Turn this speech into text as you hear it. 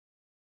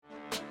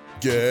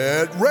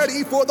Get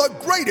ready for the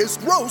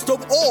greatest roast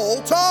of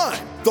all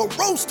time, the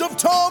Roast of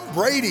Tom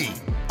Brady,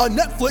 a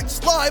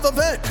Netflix live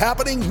event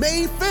happening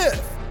May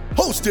 5th.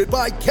 Hosted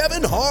by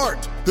Kevin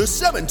Hart, the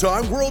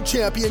 7-time world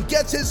champion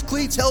gets his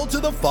cleats held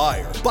to the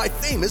fire by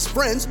famous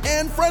friends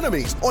and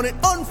frenemies on an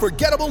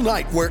unforgettable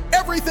night where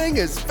everything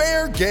is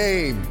fair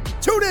game.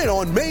 Tune in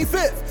on May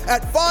 5th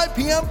at 5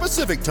 p.m.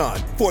 Pacific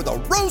time for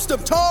the Roast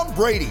of Tom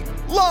Brady,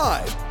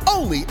 live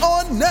only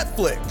on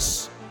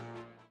Netflix.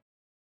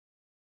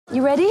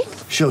 You ready?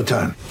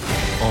 Showtime.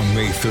 On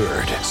May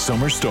 3rd,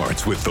 summer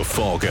starts with The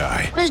Fall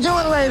Guy. Let's do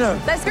it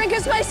later. Let's drink a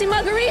spicy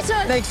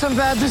margarita. Make some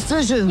bad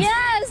decisions.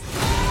 Yes!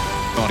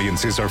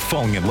 Audiences are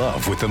falling in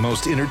love with the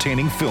most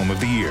entertaining film of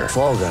the year.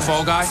 Fall Guy.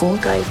 Fall Guy? Fall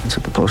Guy. That's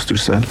what the poster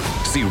said.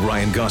 See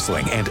Ryan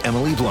Gosling and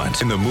Emily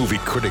Blunt in the movie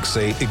critics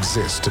say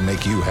exists to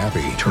make you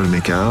happy. Trying to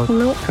make it out?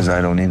 Nope. Because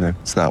I don't either.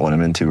 It's not what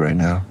I'm into right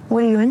now.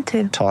 What are you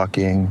into?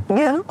 Talking.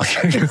 Yeah.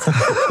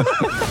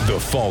 The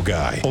Fall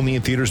Guy. Only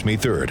in theaters May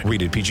 3rd.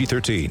 Rated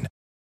PG-13.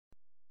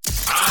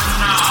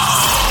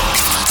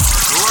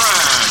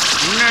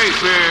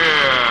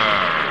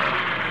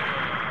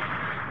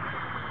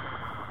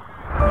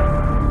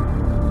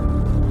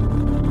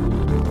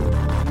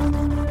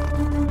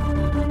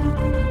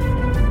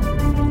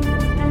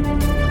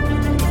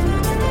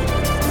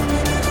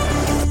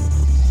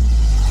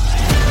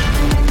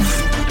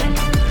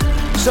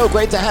 So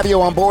great to have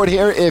you on board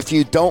here. If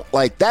you don't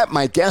like that,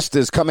 my guest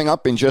is coming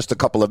up in just a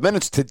couple of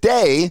minutes.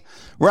 Today,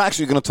 we're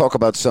actually going to talk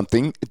about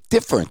something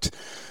different.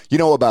 You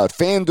know about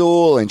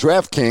FanDuel and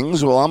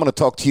DraftKings. Well, I'm going to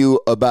talk to you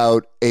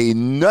about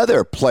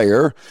another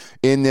player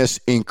in this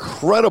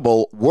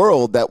incredible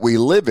world that we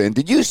live in.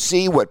 Did you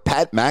see what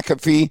Pat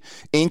McAfee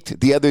inked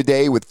the other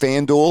day with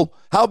FanDuel?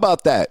 How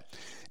about that?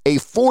 A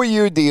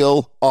 4-year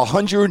deal,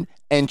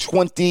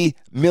 $120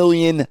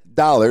 million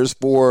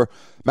for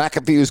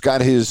McAfee, who's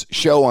got his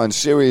show on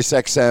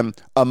SiriusXM,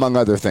 among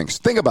other things.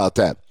 Think about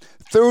that.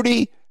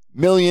 $30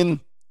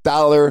 million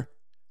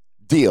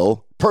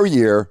deal per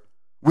year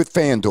with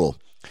FanDuel.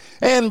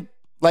 And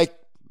like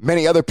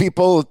many other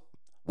people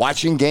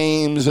watching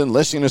games and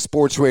listening to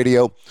sports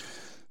radio,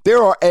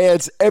 there are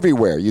ads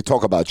everywhere. You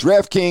talk about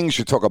DraftKings,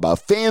 you talk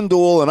about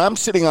FanDuel, and I'm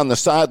sitting on the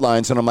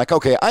sidelines and I'm like,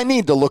 okay, I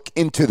need to look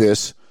into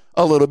this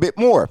a little bit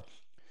more.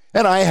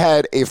 And I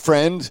had a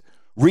friend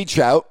reach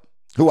out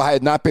who I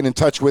had not been in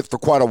touch with for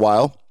quite a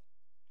while.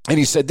 And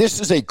he said, this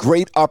is a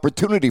great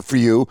opportunity for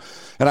you.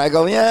 And I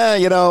go, yeah,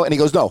 and he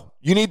goes, no,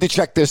 you need to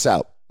check this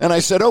out. And I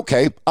said,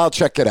 okay, I'll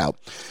check it out.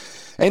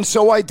 And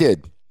so I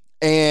did.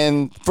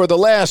 And for the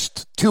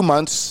last 2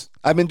 months,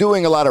 I've been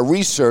doing a lot of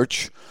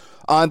research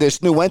on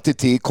this new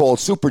entity called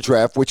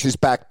SuperDraft, which is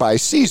backed by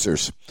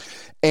Caesars.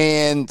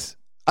 And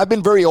I've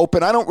been very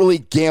open. I don't really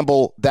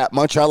gamble that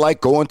much. I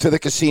like going to the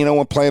casino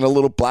and playing a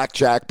little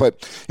blackjack,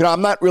 but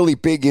I'm not really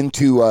big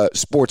into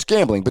sports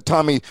gambling. But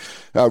Tommy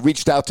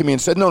reached out to me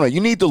and said, no,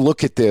 you need to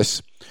look at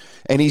this.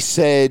 And he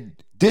said,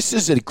 this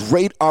is a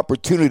great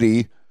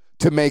opportunity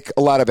to make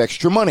a lot of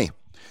extra money.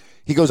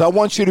 He goes, I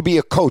want you to be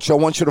a coach. I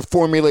want you to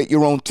formulate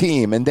your own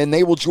team, and then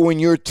they will join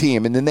your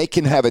team, and then they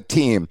can have a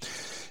team.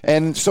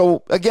 And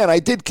so, again, I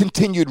did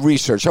continued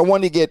research. I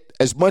wanted to get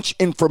as much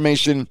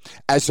information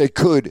as I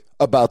could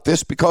about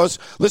this because,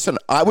 listen,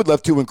 I would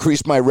love to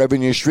increase my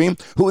revenue stream.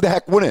 Who the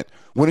heck wouldn't?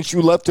 Wouldn't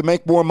you love to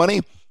make more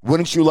money?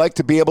 Wouldn't you like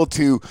to be able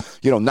to,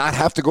 not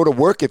have to go to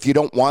work if you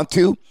don't want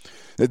to?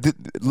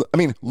 I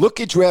mean, look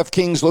at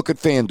DraftKings, look at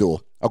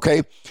FanDuel,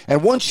 okay?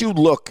 And once you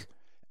look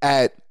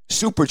at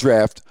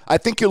SuperDraft, I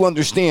think you'll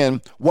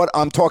understand what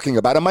I'm talking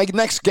about. And my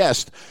next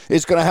guest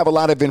is going to have a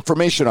lot of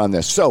information on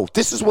this. So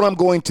this is what I'm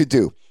going to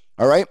do,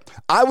 all right?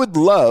 I would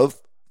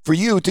love for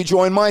you to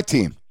join my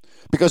team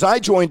because I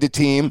joined the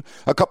team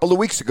a couple of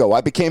weeks ago. I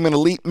became an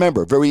elite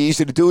member. Very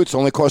easy to do. It's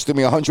only costing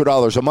me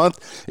 $100 a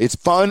month. It's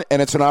fun, and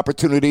it's an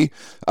opportunity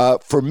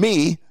for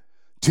me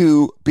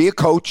to be a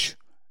coach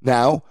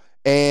now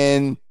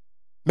and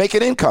make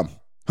an income.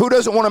 Who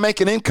doesn't want to make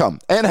an income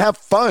and have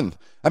fun?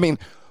 I mean,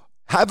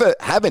 have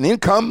an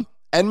income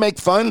and make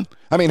fun?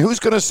 I mean, who's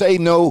going to say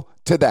no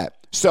to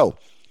that? So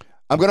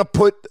I'm going to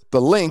put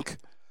the link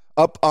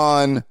up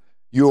on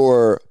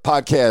your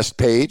podcast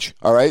page,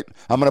 all right?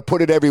 I'm going to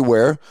put it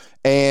everywhere.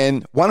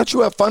 And why don't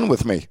you have fun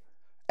with me?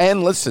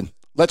 And listen,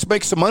 let's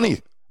make some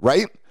money,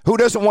 right? Who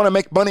doesn't want to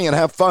make money and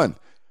have fun?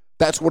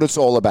 That's what it's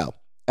all about.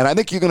 And I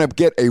think you're going to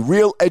get a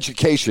real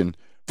education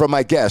from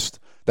my guest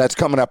that's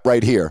coming up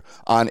right here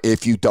on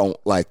If You Don't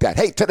Like That.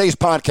 Hey, today's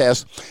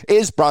podcast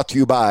is brought to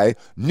you by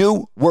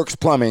New Works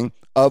Plumbing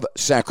of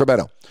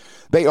Sacramento.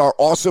 They are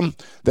awesome.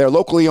 They're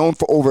locally owned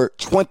for over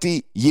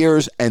 20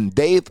 years, and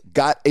they've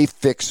got a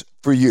fix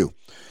for you.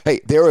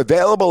 Hey, they're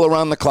available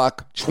around the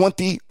clock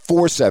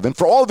 24/7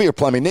 for all of your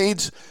plumbing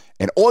needs,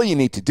 and all you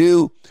need to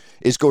do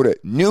is go to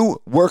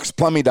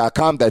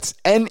newworksplumbing.com. That's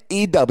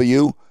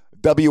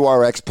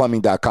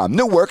NEWWRXplumbing.com.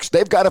 New Works,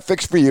 they've got a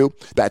fix for you.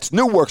 That's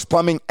New Works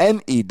Plumbing,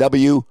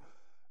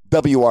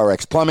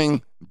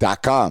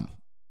 NEWWRXplumbing.com.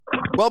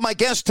 Well, my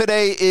guest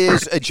today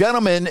is a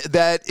gentleman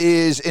that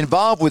is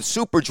involved with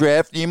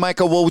SuperDraft. You might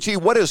go, well, gee,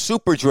 what is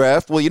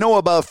SuperDraft? Well, you know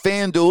about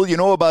FanDuel. You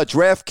know about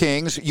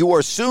DraftKings. You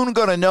are soon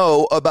going to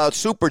know about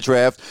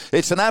SuperDraft.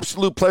 It's an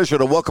absolute pleasure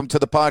to welcome to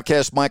the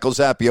podcast Michael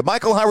Zappia.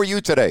 Michael, how are you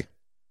today?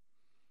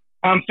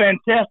 I'm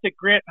fantastic,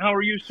 Grant. How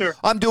are you, sir?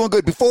 I'm doing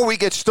good. Before we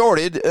get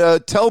started,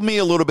 tell me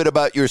a little bit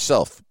about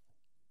yourself.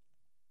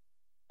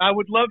 I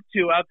would love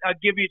to. I'll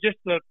give you just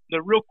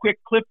the real quick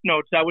clip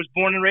notes. I was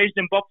born and raised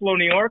in Buffalo,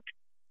 New York.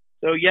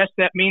 So, yes,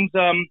 that means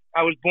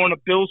I was born a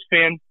Bills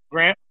fan,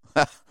 Grant.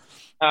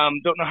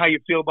 Don't know how you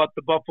feel about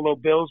the Buffalo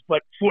Bills,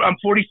 but I'm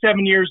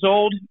 47 years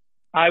old.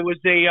 I was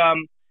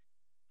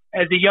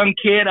as a young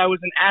kid, I was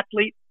an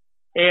athlete,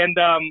 and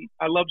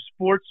I love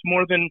sports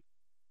more than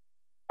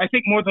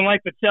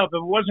life itself. If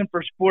it wasn't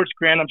for sports,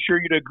 Grant, I'm sure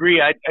you'd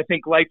agree. I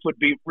think life would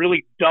be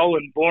really dull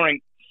and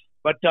boring.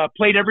 But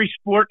played every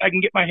sport I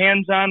can get my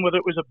hands on, whether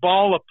it was a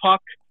ball, a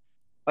puck,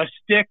 a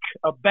stick,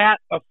 a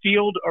bat, a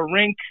field, a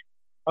rink,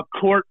 a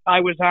court. I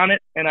was on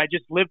it, and I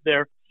just lived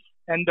there.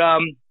 And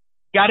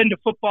got into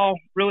football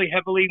really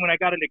heavily when I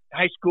got into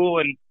high school,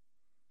 and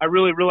I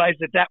really realized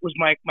that was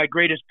my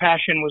greatest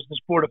passion, was the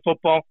sport of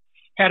football.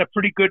 Had a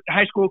pretty good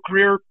high school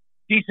career,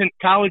 decent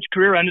college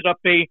career. Ended up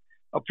a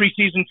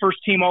preseason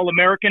first-team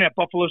All-American at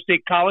Buffalo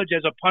State College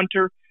as a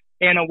punter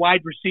and a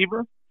wide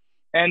receiver.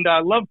 And I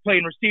love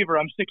playing receiver.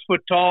 I'm 6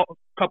 foot tall,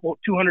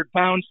 200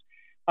 pounds,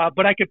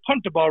 but I could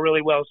punt the ball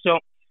really well. So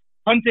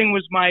punting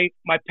was my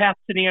path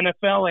to the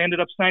NFL. I ended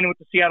up signing with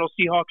the Seattle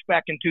Seahawks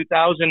back in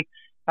 2000.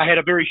 I had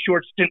a very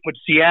short stint with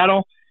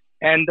Seattle,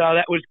 and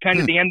that was kind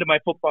of the end of my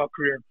football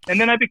career.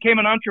 And then I became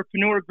an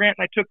entrepreneur, Grant,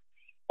 and I took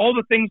all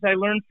the things I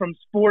learned from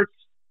sports,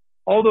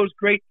 all those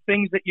great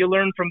things that you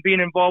learn from being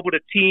involved with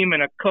a team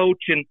and a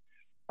coach, and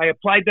I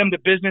applied them to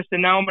business,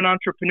 and now I'm an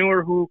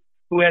entrepreneur who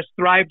has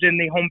thrived in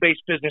the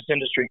home-based business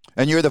industry.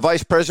 And you're the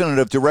vice president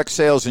of direct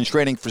sales and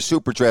training for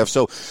SuperDraft.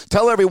 So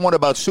tell everyone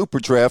about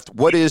SuperDraft.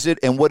 What is it,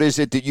 and what is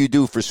it that you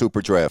do for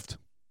SuperDraft?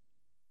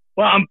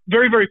 Well, I'm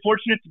very, very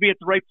fortunate to be at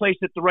the right place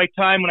at the right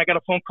time. When I got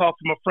a phone call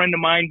from a friend of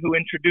mine who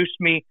introduced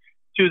me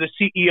to the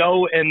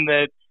CEO and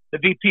the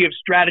VP of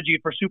strategy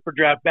for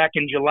SuperDraft back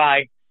in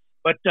July.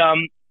 But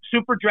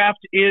SuperDraft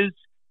is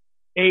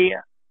a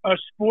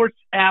sports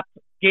app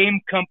game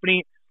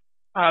company,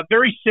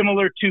 very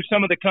similar to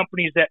some of the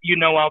companies that you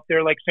know out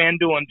there like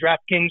FanDuel and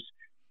DraftKings.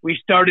 We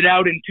started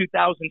out in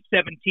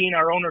 2017.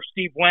 Our owner,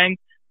 Steve Wang,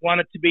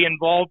 wanted to be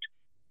involved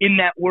in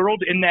that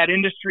world, in that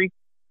industry.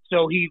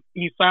 So he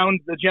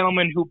found the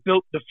gentleman who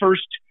built the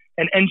first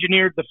and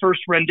engineered the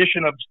first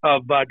rendition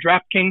of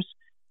DraftKings.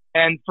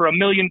 And for $1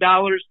 million,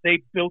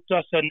 they built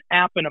us an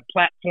app and a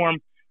platform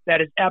that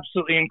is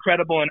absolutely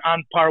incredible and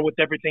on par with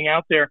everything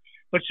out there.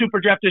 But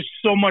SuperDraft is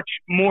so much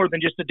more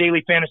than just a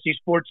daily fantasy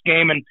sports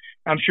game, and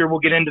I'm sure we'll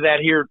get into that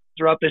here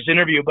throughout this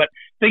interview. But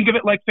think of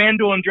it like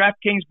FanDuel and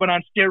DraftKings, but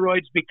on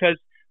steroids, because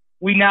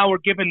we now are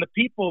giving the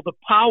people the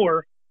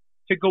power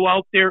to go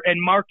out there and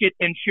market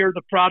and share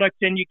the product,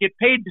 and you get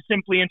paid to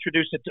simply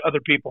introduce it to other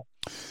people.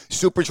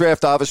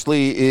 SuperDraft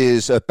obviously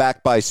is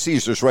backed by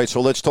Caesars, right? So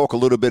let's talk a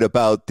little bit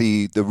about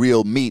the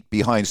real meat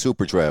behind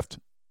SuperDraft.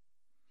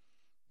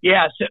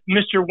 Yeah, so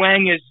Mr.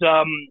 Wang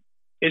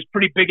is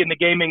pretty big in the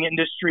gaming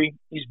industry.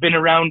 He's been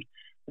around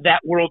that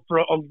world for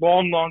a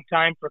long, long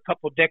time, for a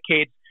couple of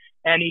decades,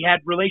 and he had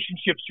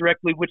relationships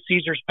directly with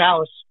Caesars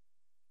Palace.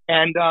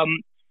 And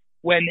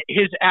when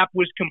his app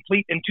was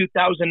complete in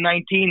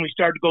 2019, we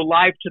started to go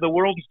live to the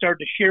world and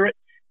started to share it,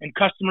 and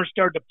customers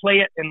started to play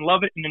it and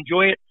love it and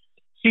enjoy it.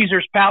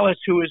 Caesars Palace,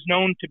 who is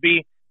known to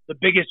be the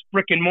biggest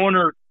brick and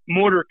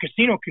mortar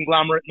casino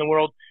conglomerate in the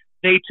world,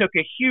 they took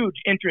a huge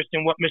interest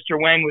in what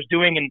Mr. Wang was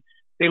doing, and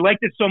they liked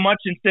it so much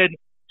and said,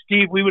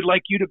 Steve, we would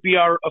like you to be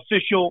our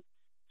official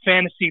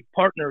fantasy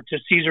partner to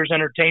Caesars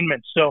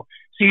Entertainment. So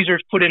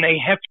Caesars put in a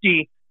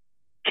hefty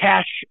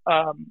cash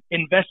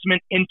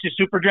investment into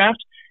SuperDraft,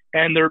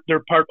 and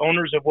they're part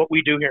owners of what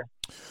we do here.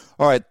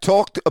 All right,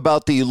 talk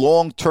about the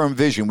long-term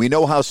vision. We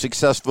know how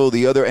successful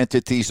the other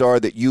entities are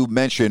that you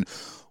mentioned.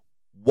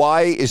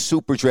 Why is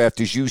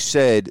SuperDraft, as you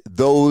said,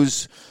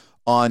 those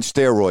on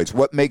steroids?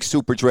 What makes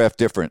SuperDraft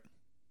different?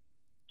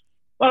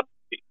 Well,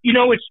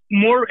 it's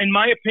more, in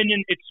my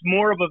opinion, it's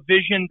more of a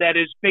vision that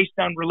is based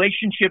on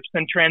relationships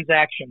than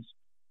transactions.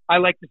 I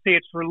like to say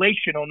it's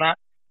relational, not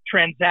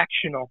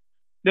transactional.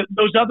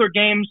 Those other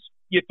games,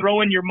 you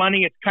throw in your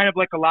money, it's kind of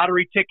like a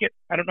lottery ticket.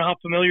 I don't know how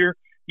familiar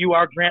you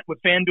are, Grant, with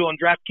FanDuel and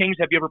DraftKings.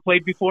 Have you ever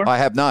played before? I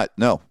have not,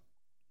 no.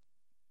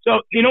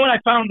 So, you know what I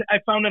found? I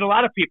found that a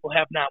lot of people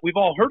have not. We've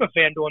all heard of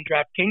FanDuel and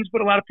DraftKings,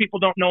 but a lot of people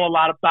don't know a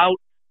lot about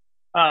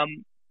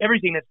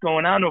everything that's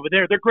going on over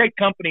there. They're great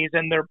companies,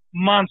 and they're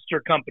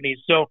monster companies.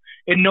 So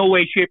in no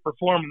way, shape, or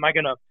form am I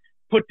going to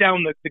put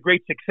down the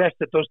great success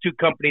that those two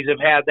companies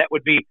have had. That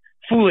would be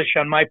foolish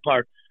on my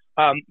part.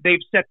 They've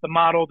set the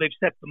model. They've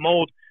set the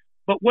mold.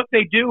 But what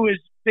they do is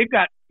they've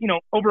got,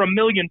 over 1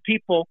 million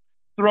people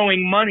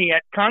throwing money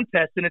at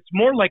contests, and it's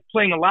more like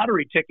playing a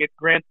lottery ticket,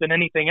 Grant, than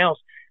anything else.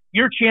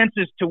 Your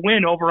chances to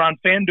win over on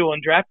FanDuel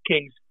and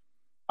DraftKings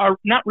are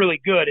not really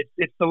good.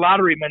 It's the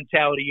lottery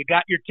mentality. You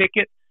got your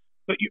ticket,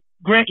 but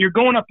Grant, you're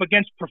going up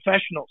against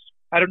professionals.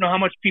 I don't know how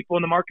much people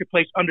in the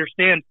marketplace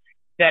understand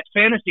that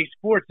fantasy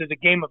sports is a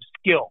game of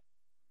skill.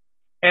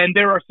 And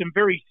there are some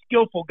very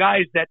skillful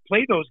guys that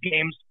play those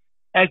games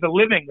as a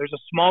living. There's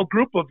a small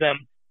group of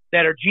them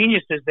that are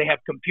geniuses. They have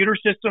computer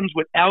systems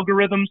with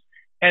algorithms,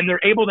 and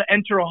they're able to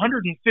enter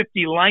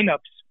 150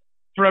 lineups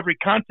for every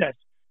contest.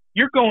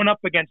 You're going up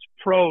against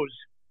pros.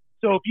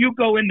 So if you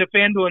go into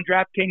FanDuel and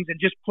DraftKings and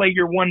just play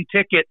your one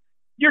ticket,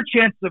 your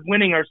chances of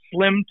winning are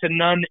slim to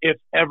none, if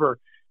ever.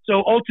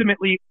 So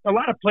ultimately, a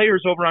lot of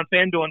players over on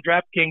FanDuel and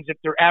DraftKings, if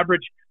they're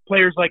average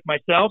players like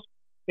myself,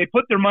 they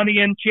put their money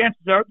in,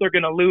 chances are they're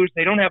going to lose.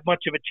 They don't have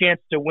much of a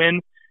chance to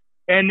win.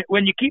 And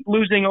when you keep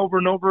losing over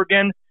and over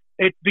again,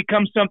 it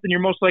becomes something you're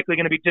most likely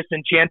going to be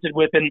disenchanted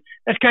with. And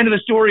that's kind of the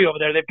story over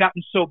there. They've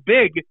gotten so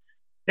big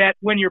that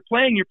when you're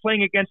playing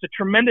against a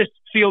tremendous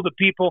field of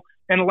people,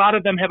 and a lot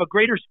of them have a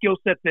greater skill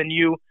set than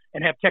you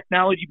and have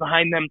technology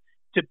behind them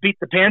to beat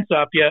the pants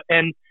off you.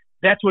 And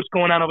that's what's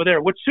going on over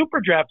there. What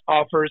SuperDraft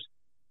offers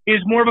is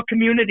more of a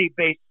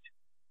community-based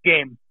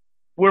game.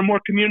 We're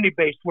more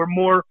community-based. We're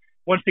more,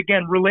 once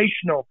again,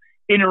 relational,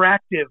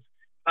 interactive.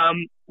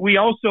 We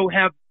also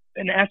have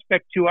an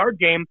aspect to our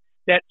game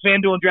that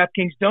FanDuel and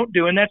DraftKings don't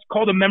do, and that's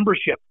called a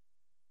membership.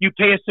 You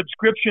pay a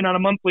subscription on a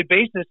monthly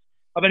basis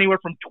of anywhere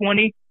from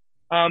 $20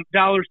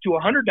 to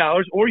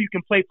 $100, or you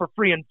can play for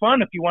free and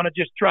fun if you want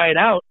to just try it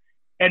out.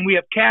 And we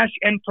have cash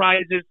and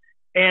prizes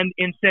and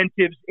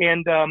incentives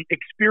and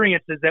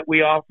experiences that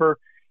we offer,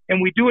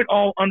 and we do it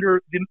all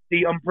under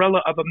the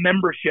umbrella of a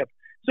membership.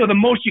 So the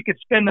most you could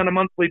spend on a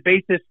monthly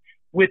basis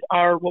with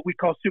our what we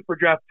call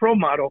SuperDraft Pro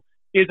model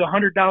is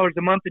 $100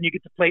 a month, and you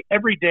get to play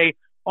every day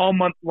all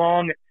month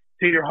long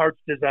to your heart's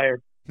desire.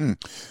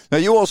 Now,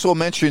 you also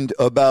mentioned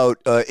about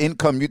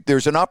income.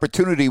 There's an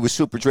opportunity with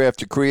SuperDraft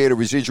to create a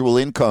residual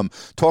income.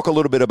 Talk a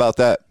little bit about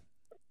that.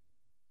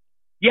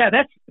 Yeah,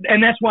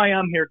 that's why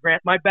I'm here,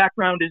 Grant. My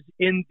background is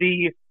in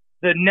the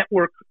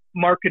network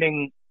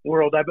marketing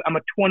world. I'm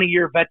a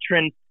 20-year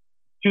veteran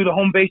to the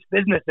home-based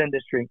business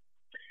industry.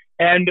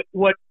 And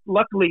what,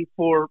 luckily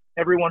for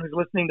everyone who's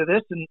listening to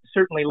this, and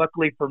certainly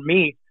luckily for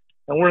me,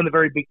 and we're in the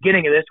very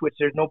beginning of this, which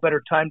there's no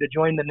better time to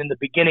join than in the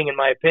beginning, in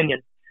my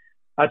opinion.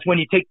 It's when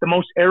you take the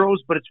most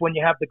arrows, but it's when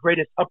you have the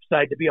greatest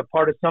upside to be a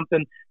part of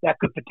something that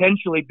could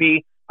potentially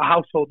be a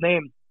household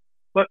name.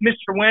 But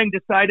Mr. Wang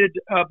decided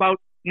about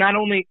not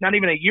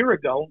even a year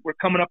ago, we're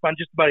coming up on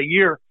just about a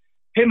year,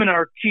 him and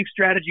our chief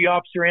strategy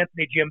officer,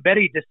 Anthony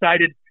Giambetti,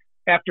 decided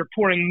after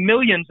pouring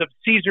millions of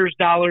Caesar's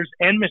dollars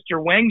and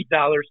Mr. Wang's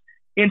dollars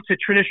into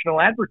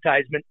traditional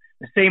advertisement,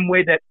 the same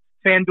way that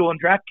FanDuel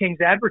and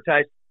DraftKings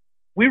advertise,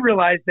 we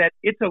realized that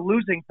it's a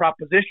losing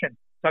proposition.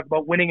 Talk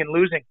about winning and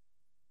losing.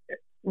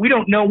 We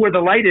don't know where the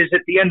light is at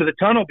the end of the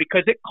tunnel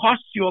because it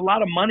costs you a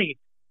lot of money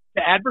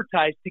to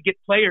advertise to get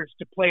players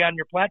to play on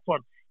your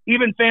platform.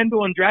 Even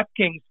FanDuel and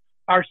DraftKings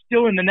are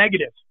still in the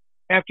negative.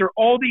 After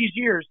all these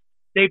years,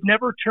 they've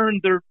never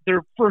turned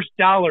their first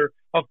dollar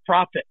of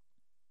profit.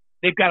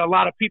 They've got a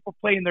lot of people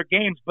playing their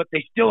games, but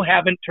they still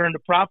haven't turned a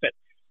profit.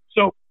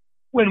 So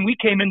when we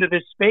came into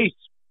this space,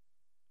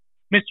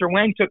 Mr.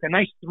 Wang took a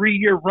nice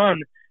 3-year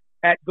run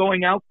at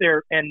going out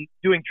there and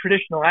doing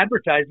traditional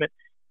advertisement.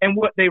 And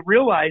what they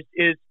realized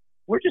is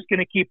we're just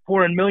going to keep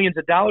pouring millions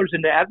of dollars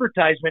into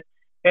advertisement,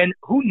 and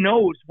who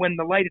knows when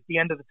the light at the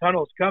end of the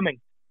tunnel is coming.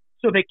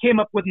 So they came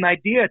up with an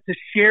idea to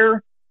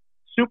share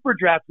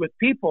SuperDraft with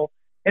people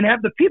and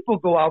have the people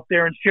go out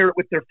there and share it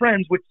with their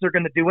friends, which they're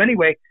going to do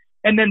anyway,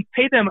 and then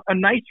pay them a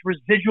nice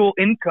residual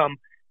income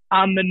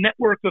on the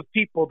network of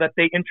people that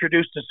they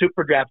introduce to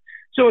SuperDraft.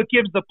 So it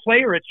gives the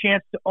player a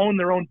chance to own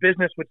their own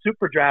business with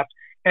SuperDraft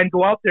and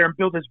go out there and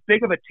build as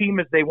big of a team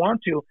as they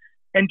want to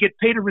and get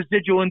paid a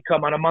residual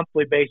income on a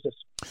monthly basis.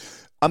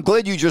 I'm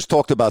glad you just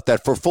talked about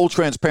that. For full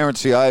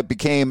transparency, I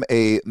became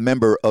a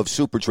member of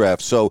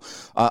SuperDraft. So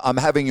I'm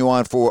having you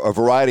on for a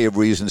variety of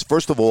reasons.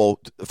 First of all,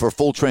 for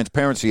full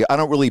transparency, I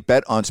don't really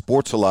bet on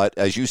sports a lot.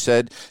 As you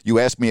said, you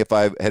asked me if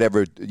I had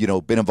ever,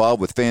 been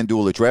involved with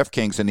FanDuel or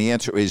DraftKings, and the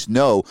answer is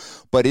no.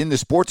 But in the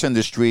sports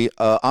industry,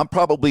 I'm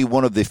probably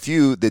one of the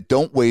few that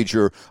don't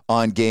wager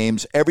on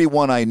games.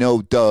 Everyone I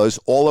know does.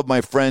 All of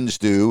my friends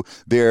do.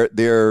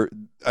 Their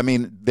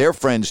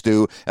friends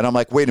do. And I'm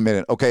like, wait a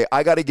minute. Okay,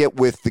 I got to get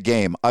with the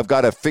game. I've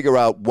got to figure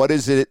out what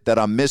is it that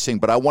I'm missing,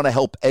 but I want to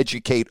help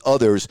educate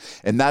others.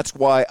 And that's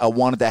why I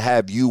wanted to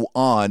have you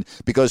on,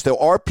 because there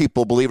are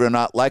people, believe it or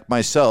not, like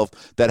myself,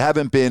 that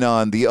haven't been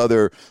on the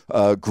other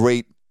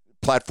great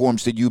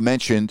platforms that you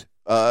mentioned,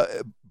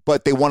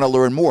 but they want to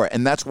learn more.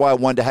 And that's why I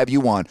wanted to have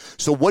you on.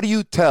 So what do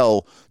you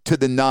tell to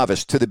the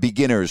novice, to the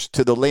beginners,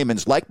 to the laymen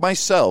like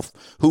myself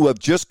who have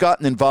just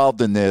gotten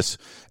involved in this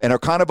and are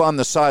kind of on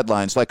the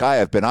sidelines like I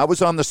have been? I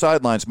was on the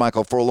sidelines,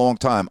 Michael, for a long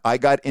time. I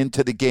got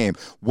into the game.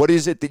 What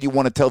is it that you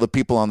want to tell the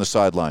people on the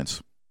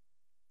sidelines?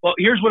 Well,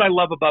 here's what I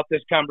love about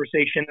this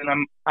conversation,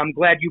 and I'm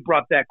glad you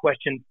brought that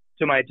question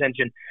to my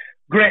attention.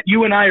 Grant,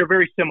 you and I are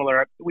very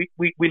similar.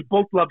 We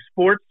both love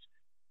sports,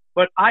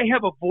 but I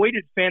have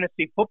avoided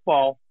fantasy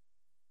football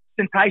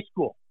since high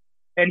school.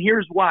 And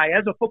here's why.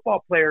 As a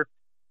football player,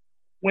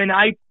 when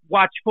I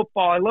watch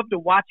football, I love to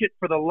watch it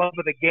for the love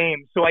of the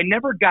game. So I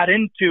never got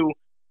into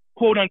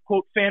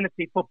quote-unquote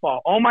fantasy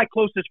football. All my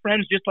closest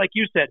friends, just like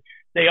you said,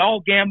 they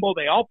all gamble,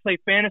 they all play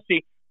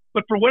fantasy.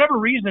 But for whatever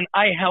reason,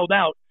 I held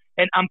out,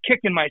 and I'm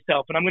kicking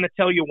myself, and I'm going to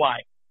tell you why.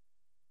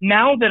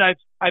 Now that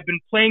I've been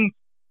playing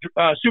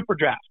Super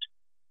Draft,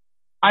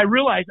 I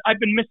realize I've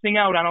been missing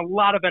out on a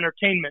lot of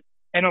entertainment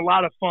and a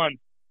lot of fun.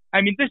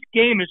 I mean, this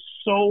game is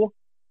so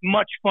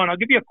much fun. I'll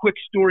give you a quick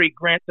story,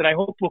 Grant, that I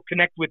hope will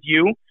connect with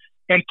you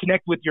and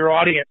connect with your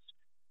audience.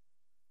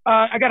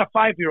 I got a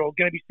 5-year-old,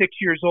 going to be 6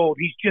 years old.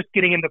 He's just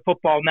getting into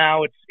football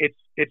now.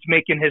 It's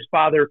making his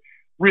father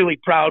really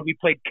proud. We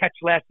played catch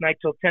last night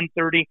till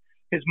 10:30.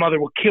 His mother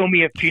will kill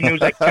me if she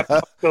knows I kept him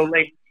up so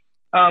late.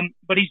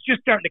 But he's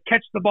just starting to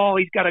catch the ball.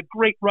 He's got a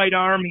great right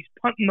arm. He's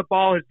punting the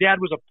ball. His dad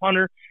was a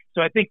punter,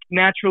 so I think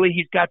naturally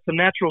he's got some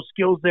natural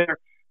skills there.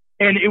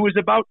 And it was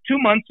about 2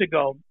 months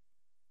ago,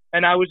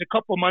 and I was a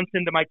couple months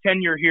into my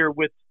tenure here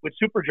with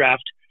Super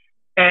Draft,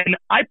 and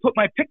I put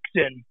my picks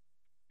in.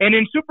 And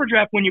in Super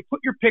Draft, when you put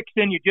your picks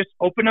in, you just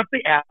open up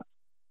the app.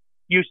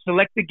 You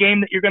select the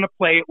game that you're going to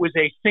play. It was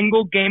a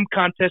single game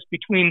contest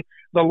between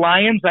the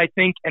Lions, I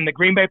think, and the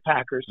Green Bay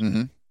Packers.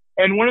 Mm-hmm.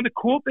 And one of the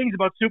cool things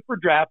about Super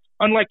Draft,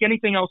 unlike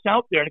anything else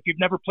out there, and if you've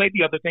never played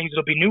the other things,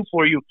 it'll be new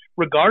for you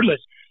regardless,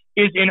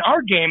 is in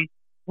our game,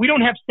 we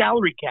don't have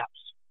salary caps.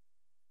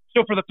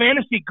 So for the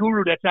fantasy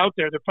guru that's out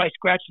there, they're probably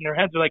scratching their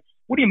heads. They're like,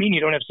 what do you mean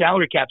you don't have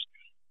salary caps?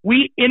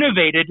 We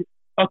innovated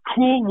a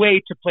cool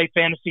way to play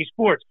fantasy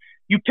sports.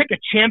 You pick a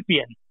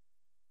champion.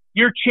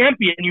 Your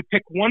champion, you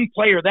pick one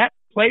player. That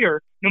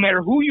player, no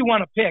matter who you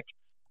want to pick,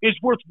 is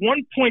worth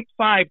 1.5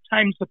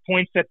 times the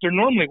points that they're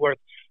normally worth.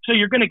 So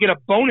you're going to get a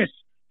bonus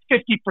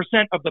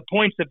 50% of the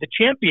points of the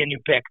champion you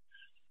pick.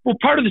 Well,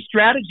 part of the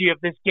strategy of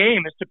this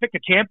game is to pick a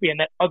champion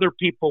that other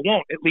people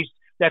won't. At least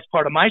that's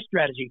part of my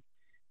strategy.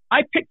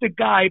 I picked a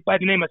guy by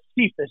the name of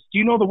Cephas. Do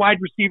you know the wide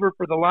receiver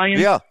for the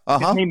Lions? Yeah.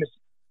 His name is.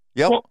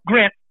 Yep. Well,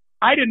 Grant,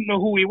 I didn't know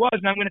who he was,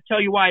 and I'm going to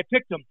tell you why I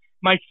picked him.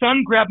 My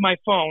son grabbed my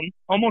phone,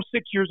 almost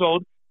 6 years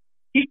old.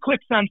 He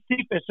clicks on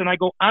Cephas, and I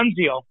go,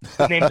 Anzio.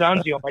 His name's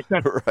Anzio, my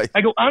son. Right.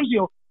 I go,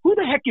 Anzio, who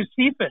the heck is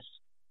Cephas?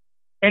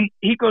 And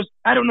he goes,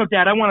 I don't know,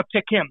 Dad. I want to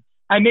pick him.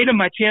 I made him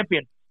my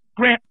champion.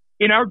 Grant,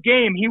 in our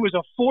game, he was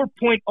a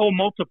 4.0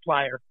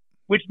 multiplier,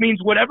 which means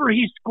whatever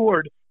he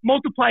scored,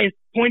 multiply his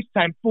points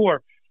times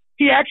 4.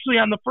 He actually,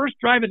 on the first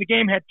drive of the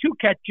game, had 2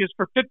 catches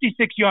for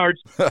 56 yards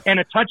and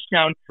a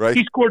touchdown. Right.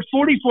 He scored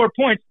 44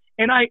 points,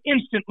 and I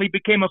instantly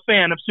became a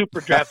fan of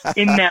Super Draft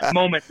in that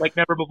moment like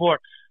never before.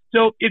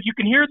 So if you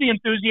can hear the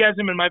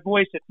enthusiasm in my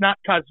voice, it's not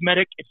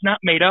cosmetic, it's not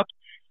made up.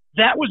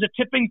 That was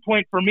a tipping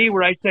point for me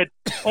where I said,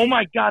 oh,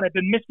 my God, I've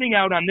been missing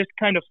out on this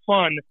kind of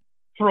fun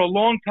for a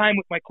long time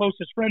with my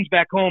closest friends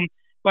back home,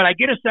 but I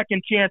get a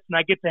second chance and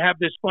I get to have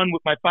this fun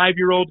with my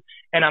 5-year-old,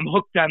 and I'm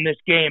hooked on this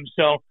game.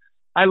 So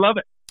I love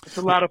it. It's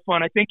a lot of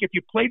fun. I think if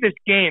you play this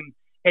game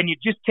and you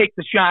just take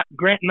the shot,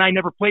 Grant and I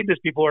never played this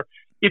before,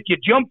 if you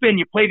jump in,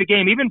 you play the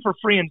game, even for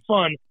free and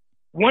fun,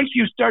 once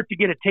you start to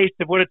get a taste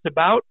of what it's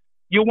about,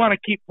 you'll want to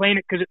keep playing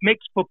it because it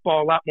makes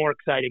football a lot more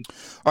exciting.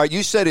 All right,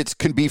 you said it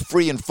can be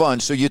free and fun,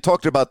 so you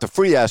talked about the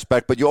free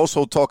aspect, but you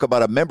also talk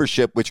about a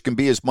membership, which can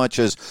be as much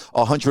as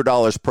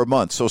 $100 per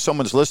month. So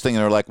someone's listening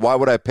and they're like, why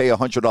would I pay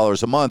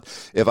 $100 a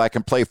month if I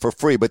can play for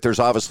free? But there's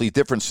obviously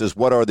differences.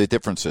 What are the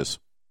differences?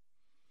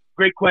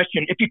 Great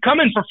question. If you come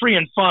in for free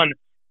and fun,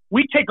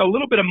 we take a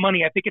little bit of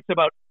money. I think it's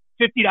about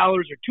 $50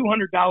 or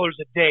 $200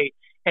 a day,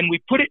 and we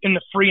put it in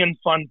the free and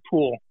fun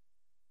pool.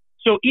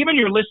 So even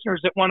your listeners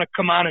that want to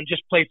come on and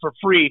just play for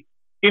free,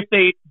 if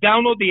they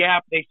download the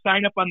app, they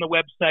sign up on the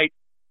website,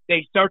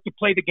 they start to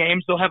play the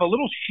games, they'll have a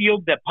little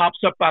shield that pops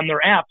up on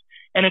their app,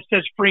 and it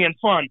says free and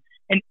fun.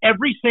 And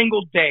every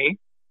single day,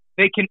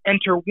 they can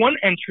enter one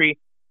entry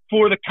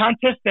for the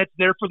contest that's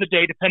there for the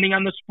day, depending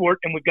on the sport.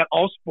 And we've got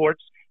all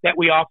sports that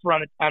we offer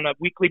on a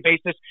weekly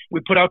basis.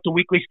 We put out the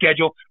weekly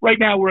schedule. Right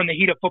now, we're in the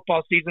heat of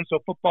football season, so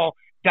football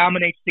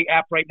dominates the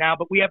app right now.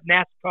 But we have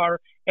NASCAR,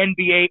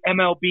 NBA,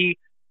 MLB,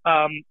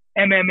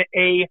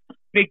 MMA,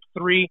 Big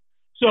Three.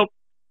 So,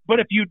 but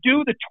if you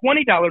do the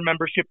 $20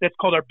 membership, that's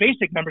called our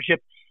basic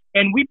membership,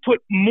 and we put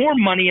more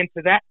money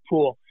into that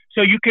pool.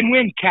 So you can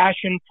win cash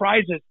and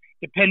prizes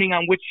depending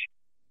on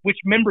which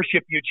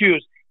membership you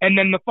choose. And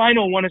then the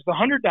final one is the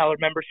 $100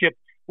 membership,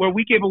 where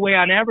we give away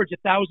on average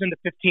 $1,000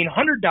 to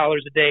 $1,500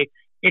 a day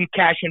in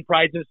cash and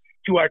prizes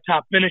to our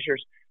top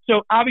finishers.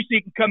 So obviously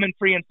you can come in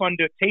free and fun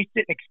to taste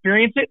it and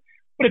experience it.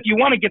 But if you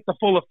want to get the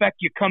full effect,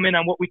 you come in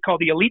on what we call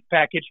the elite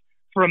package.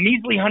 For a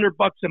measly $100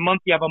 a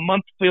month, you have a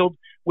month filled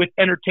with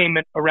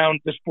entertainment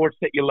around the sports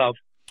that you love.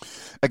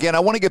 Again,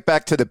 I want to get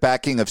back to the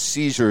backing of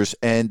Caesars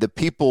and the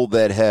people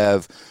that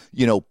have,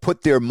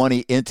 put their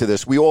money into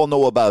this. We all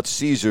know about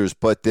Caesars,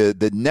 but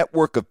the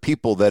network of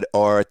people that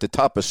are at the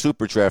top of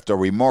Super Draft are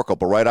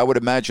remarkable, right? I would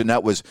imagine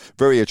that was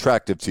very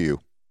attractive to you.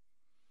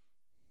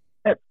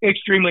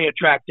 Extremely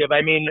attractive.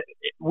 I mean,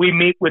 we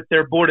meet with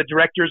their board of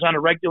directors on a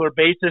regular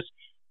basis.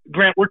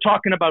 Grant, we're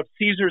talking about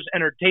Caesars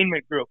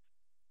Entertainment Group.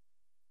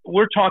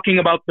 we're talking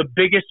about the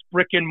biggest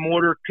brick and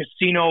mortar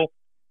casino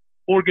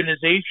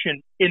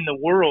organization in the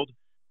world.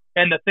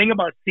 And the thing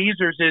about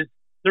Caesars is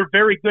they're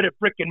very good at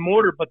brick and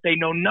mortar, but they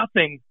know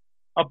nothing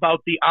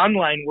about the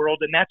online world.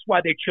 And that's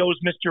why they chose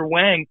Mr.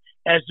 Wang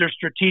as their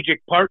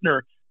strategic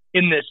partner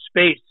in this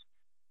space.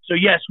 So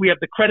yes, we have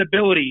the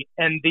credibility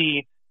and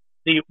the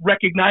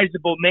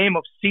recognizable name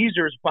of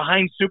Caesars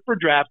behind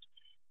SuperDraft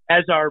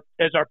as our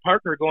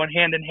partner, going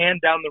hand in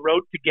hand down the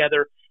road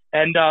together.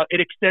 And it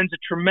extends a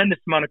tremendous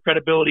amount of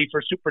credibility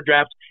for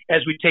SuperDraft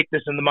as we take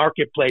this in the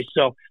marketplace.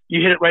 So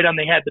you hit it right on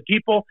the head. The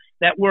people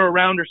that we're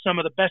around are some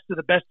of the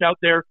best out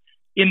there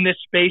in this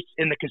space,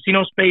 in the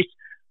casino space.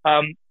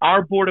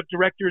 Our board of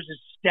directors is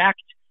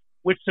stacked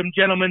with some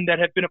gentlemen that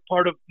have been a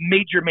part of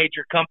major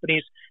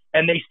companies,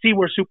 and they see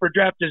where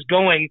SuperDraft is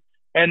going,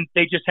 and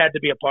they just had to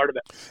be a part of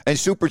it. And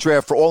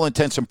SuperDraft, for all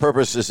intents and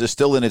purposes, is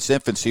still in its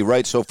infancy,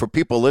 right? So for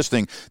people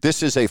listening,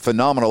 this is a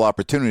phenomenal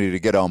opportunity to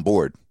get on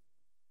board.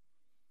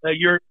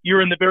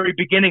 You're in the very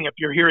beginning. If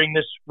you're hearing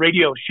this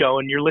radio show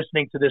and you're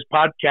listening to this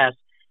podcast,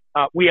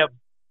 we have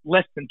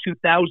less than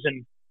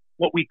 2,000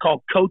 what we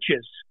call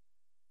coaches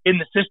in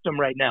the system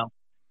right now.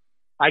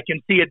 I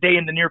can see a day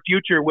in the near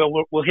future where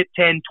we'll hit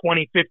 10,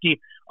 20,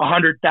 50,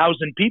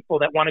 100,000 people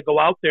that want to go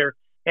out there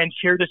and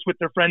share this with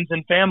their friends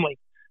and family.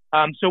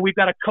 So we've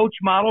got a coach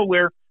model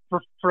where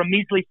for a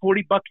measly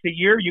 $40 a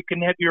year, you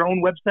can have your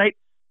own website,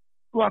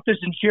 go out this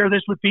and share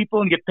this with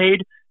people and get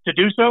paid to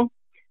do so.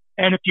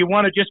 And if you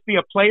want to just be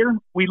a player,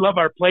 we love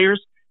our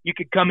players. You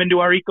could come into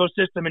our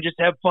ecosystem and just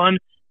have fun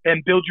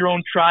and build your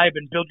own tribe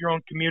and build your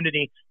own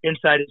community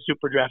inside of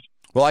SuperDraft.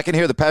 Well, I can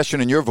hear the passion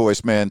in your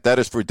voice, man. That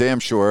is for damn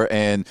sure.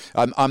 And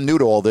I'm new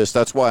to all this.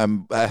 That's why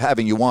I'm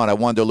having you on. I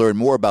wanted to learn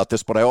more about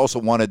this, but I also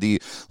wanted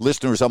the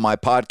listeners on my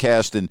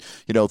podcast and,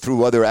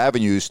 through other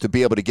avenues to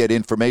be able to get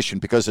information.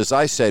 Because as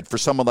I said, for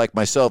someone like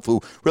myself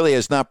who really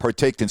has not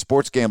partaked in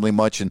sports gambling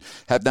much and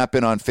have not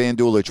been on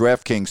FanDuel or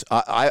DraftKings,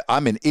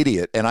 I'm an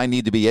idiot and I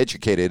need to be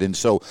educated. And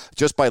so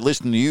just by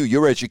listening to you,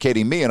 you're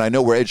educating me, and I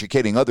know we're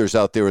educating others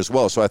out there as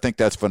well. So I think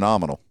that's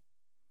phenomenal.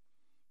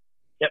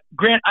 Yeah,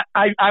 Grant,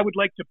 I would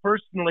like to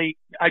personally,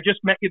 I just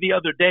met you the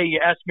other day. You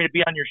asked me to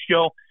be on your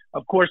show.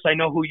 Of course, I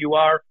know who you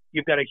are.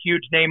 You've got a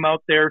huge name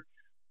out there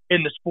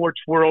in the sports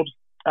world.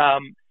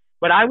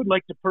 But I would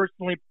like to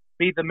personally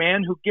be the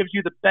man who gives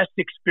you the best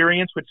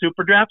experience with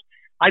SuperDraft.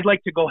 I'd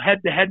like to go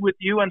head-to-head with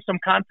you on some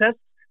contests.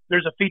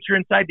 There's a feature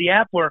inside the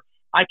app where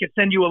I can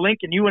send you a link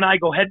and you and I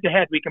go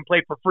head-to-head. We can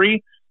play for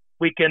free.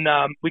 We can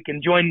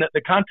join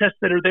the contests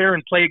that are there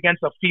and play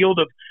against a field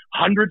of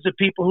hundreds of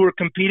people who are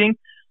competing.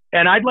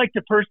 And I'd like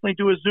to personally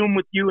do a Zoom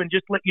with you and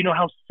just let you know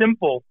how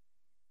simple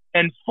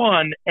and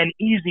fun and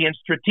easy and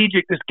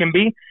strategic this can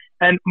be.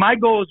 And my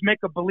goal is make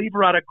a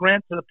believer out of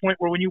Grant to the point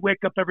where when you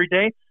wake up every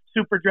day,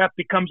 SuperDraft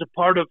becomes a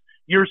part of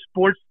your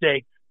sports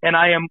day. And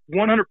I am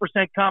 100%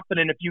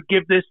 confident if you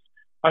give this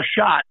a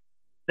shot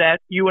that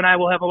you and I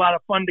will have a lot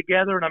of fun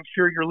together. And I'm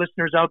sure your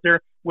listeners out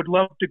there would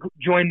love to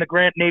join the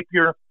Grant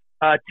Napier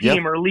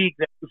team or league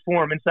that you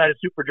form inside of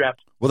SuperDraft.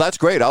 Well, that's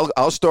great.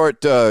 I'll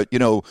start,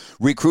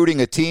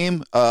 recruiting a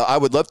team. I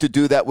would love to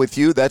do that with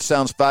you. That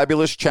sounds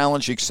fabulous.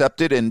 Challenge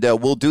accepted, and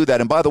we'll do that.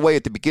 And by the way,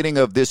 at the beginning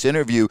of this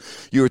interview,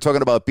 you were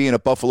talking about being a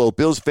Buffalo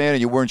Bills fan, and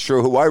you weren't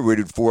sure who I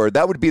rooted for.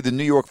 That would be the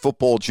New York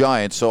Football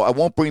Giants. So I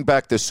won't bring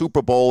back the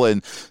Super Bowl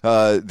and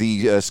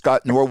the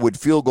Scott Norwood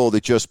field goal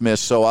that just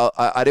missed. So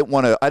I didn't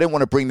want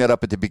to bring that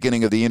up at the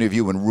beginning of the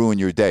interview and ruin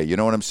your day. You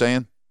know what I'm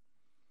saying?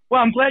 Well,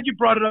 I'm glad you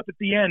brought it up at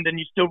the end, and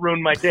you still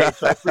ruined my day,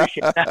 so I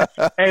appreciate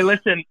that. Hey,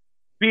 listen,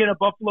 being a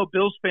Buffalo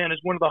Bills fan is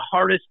one of the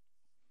hardest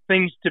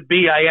things to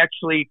be. I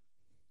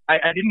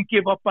didn't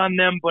give up on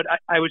them, but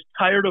I was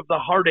tired of the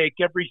heartache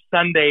every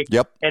Sunday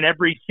and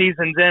every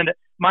season's end.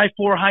 My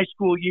 4 high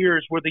school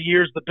years were the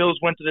years the Bills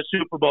went to the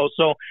Super Bowl.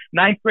 So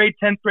 9th grade,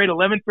 10th grade,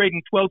 11th grade,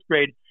 and 12th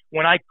grade,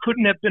 when I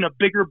couldn't have been a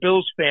bigger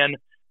Bills fan,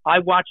 I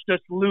watched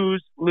us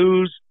lose,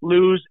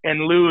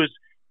 and lose.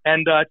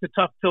 And it's a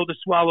tough pill to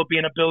swallow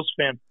being a Bills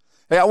fan.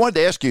 Hey, I wanted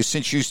to ask you,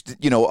 since you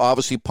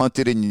obviously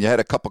punted and you had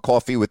a cup of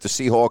coffee with the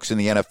Seahawks in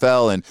the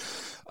NFL, and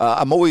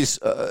I'm always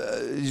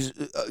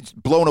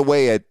blown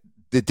away at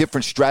the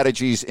different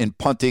strategies in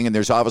punting, and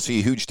there's obviously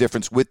a huge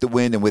difference with the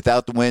wind and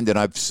without the wind, and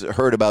I've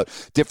heard about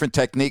different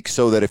techniques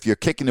so that if you're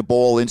kicking the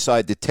ball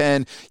inside the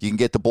 10, you can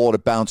get the ball to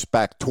bounce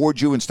back towards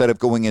you instead of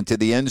going into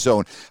the end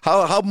zone.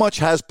 How much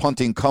has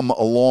punting come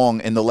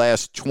along in the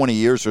last 20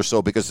 years or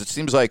so? Because it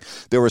seems like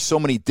there are so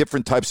many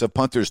different types of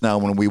punters now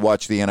when we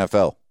watch the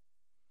NFL.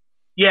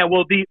 Yeah,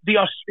 well,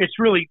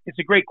 it's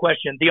a great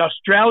question. The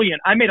Australian,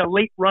 I made a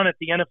late run at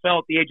the NFL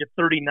at the age of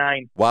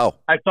 39. Wow.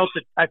 I felt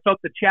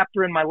the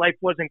chapter in my life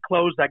wasn't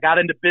closed. I got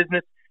into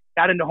business,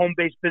 got into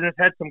home-based business,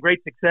 had some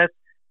great success,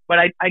 but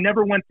I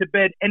never went to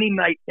bed any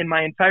night in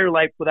my entire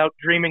life without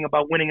dreaming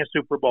about winning a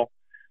Super Bowl.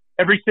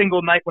 Every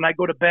single night when I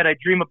go to bed, I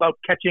dream about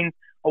catching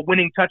a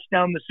winning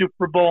touchdown in the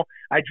Super Bowl.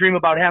 I dream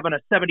about having a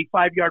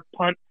 75-yard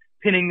punt,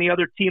 pinning the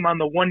other team on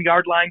the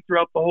 1-yard line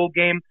throughout the whole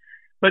game.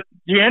 But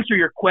to answer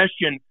your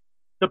question,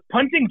 the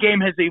punting game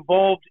has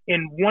evolved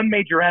in one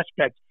major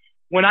aspect.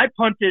 when I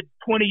punted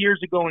 20 years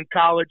ago in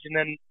college and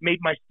then made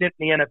my stint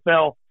in the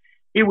NFL,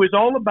 it was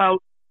all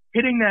about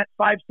hitting that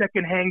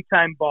 5-second hang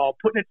time ball,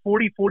 putting it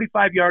 40,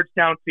 45 yards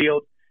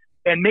downfield,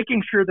 and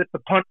making sure that the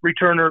punt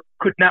returner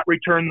could not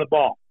return the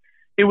ball.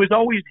 It was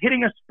always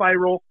hitting a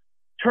spiral,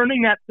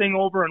 turning that thing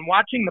over, and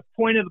watching the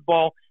point of the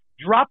ball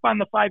drop on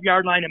the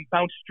 5-yard line and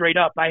bounce straight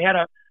up. I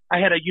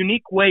had a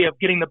unique way of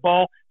getting the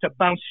ball to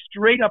bounce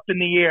straight up in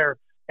the air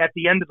at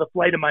the end of the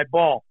flight of my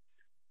ball.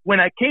 When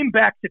I came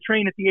back to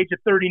train at the age of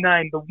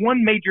 39, the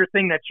one major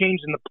thing that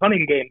changed in the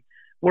punting game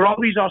were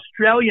all these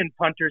Australian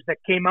punters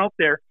that came out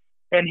there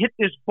and hit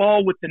this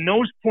ball with the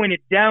nose pointed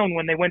down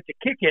when they went to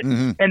kick it,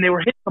 and they were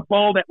hitting a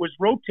ball that was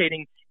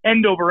rotating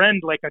end over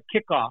end like a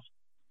kickoff.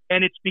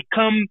 And it's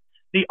become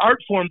the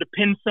art form to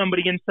pin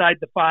somebody inside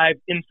the 5,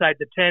 inside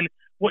the 10.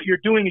 What you're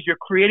doing is you're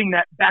creating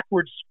that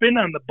backward spin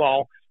on the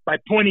ball by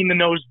pointing the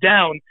nose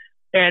down.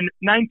 And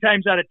 9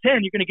 times out of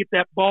 10, you're going to get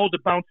that ball to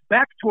bounce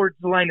back towards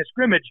the line of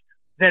scrimmage,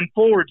 then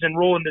forwards and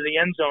roll into the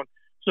end zone.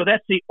 So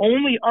that's the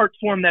only art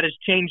form that has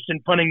changed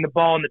in punting the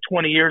ball in the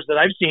 20 years that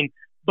I've seen.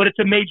 But it's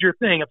a major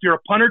thing. If you're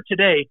a punter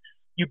today,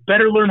 you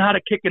better learn how to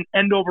kick an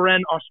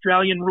end-over-end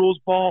Australian rules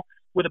ball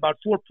with about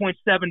 4.7,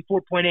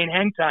 4.8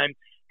 hang time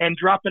and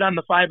drop it on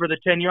the 5 or the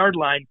 10-yard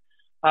line.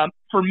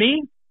 For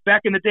me,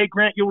 back in the day,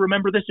 Grant, you'll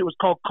remember this. It was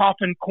called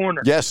coffin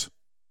corner. Yes.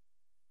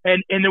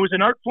 And there was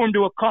an art form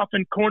to a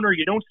coffin corner.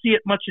 You don't see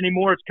it much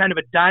anymore. It's kind of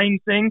a dying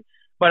thing.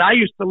 But I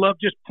used to love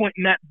just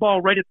pointing that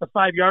ball right at the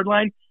 5-yard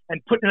line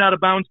and putting it out of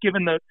bounds,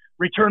 giving the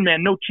return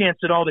man no chance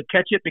at all to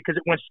catch it because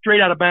it went straight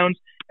out of bounds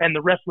and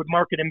the ref would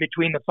mark it in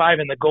between the 5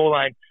 and the goal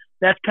line.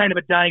 That's kind of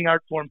a dying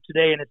art form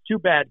today, and it's too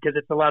bad because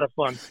it's a lot of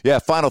fun. Yeah,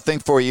 final thing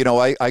for you.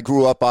 I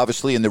grew up,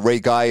 obviously, in the Ray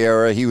Guy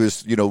era. He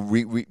was,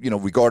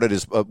 regarded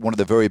as one of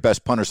the very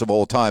best punters of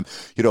all time.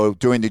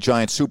 During the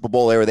Giants Super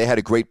Bowl era, they had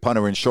a great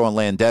punter in Sean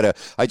Landeta.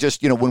 I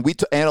just, when we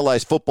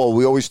analyze football,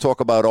 we always talk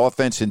about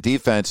offense and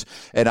defense,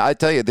 and I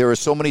tell you, there are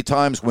so many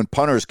times when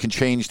punters can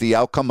change the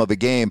outcome of a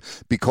game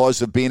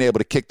because of being able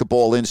to kick the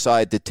ball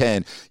inside the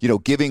 10,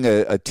 giving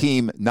a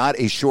team not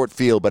a short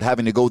field, but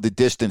having to go the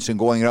distance and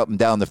going up and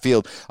down the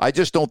field. I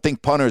just don't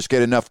think punters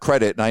get enough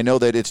credit, and I know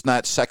that it's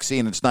not sexy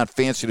and it's not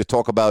fancy to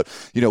talk about,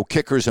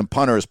 kickers and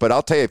punters, but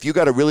I'll tell you, if you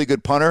got a really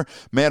good punter,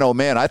 man, oh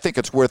man, I think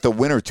it's worth a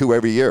win or two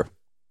every year.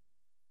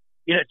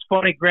 It's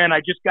funny, Grant, I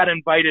just got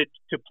invited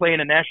to play in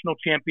a national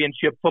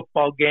championship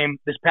football game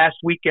this past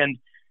weekend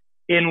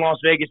in Las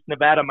Vegas,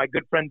 Nevada. My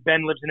good friend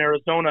Ben lives in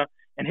Arizona,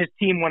 and his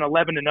team went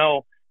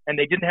 11-0, and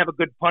they didn't have a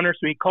good punter,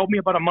 so he called me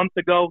about a month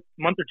or 2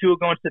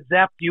 ago, and said,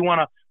 Zap, do you want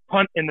to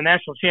punt in the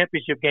national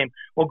championship game?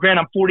 Well, Grant,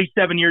 I'm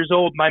 47 years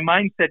old. My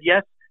mind said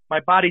yes. My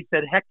body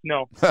said heck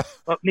no.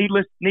 But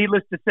needless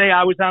to say,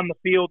 I was on the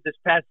field this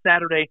past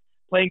Saturday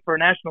playing for a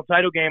national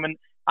title game, and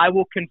I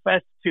will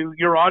confess to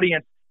your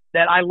audience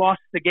that I lost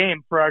the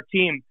game for our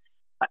team.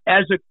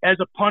 As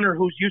a punter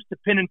who's used to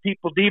pinning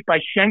people deep, I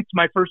shanked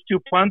my first 2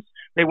 punts.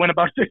 They went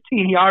about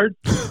 15 yards,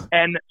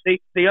 and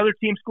the other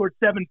team scored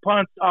 7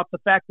 punts off the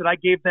fact that I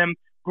gave them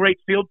great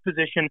field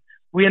position.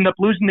 We end up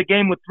losing the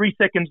game with 3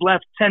 seconds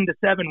left,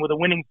 10-7 with a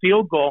winning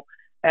field goal.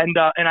 And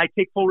I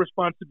take full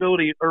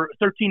responsibility, or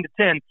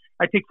 13-10.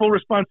 I take full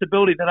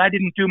responsibility that I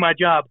didn't do my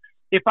job.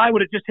 If I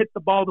would have just hit the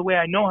ball the way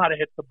I know how to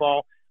hit the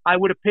ball, I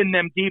would have pinned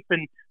them deep,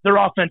 and their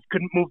offense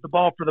couldn't move the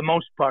ball for the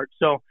most part.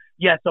 So,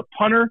 yes, a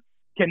punter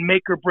can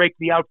make or break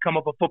the outcome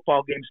of a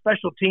football game.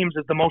 Special teams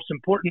is the most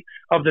important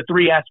of the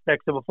 3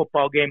 aspects of a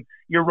football game.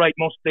 You're right.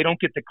 They don't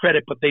get the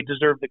credit, but they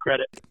deserve the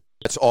credit.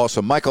 That's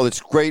awesome. Michael,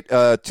 it's great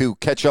to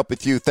catch up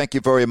with you. Thank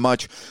you very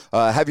much.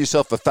 Have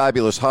yourself a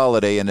fabulous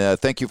holiday, and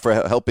thank you for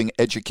helping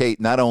educate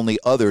not only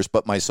others,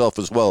 but myself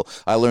as well.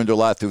 I learned a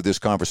lot through this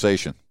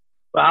conversation.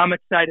 Well, I'm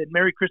excited.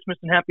 Merry Christmas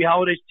and happy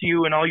holidays to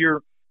you and all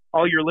your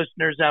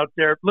listeners out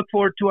there. Look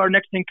forward to our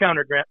next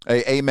encounter, Grant.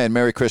 Amen.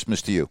 Merry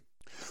Christmas to you.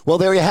 Well,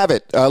 there you have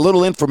it. A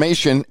little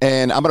information,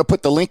 and I'm going to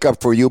put the link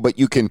up for you, but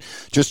you can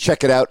just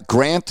check it out,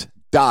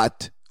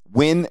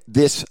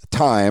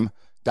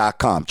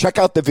 grant.winthisTime.com. Check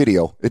out the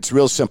video. It's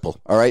real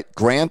simple, all right?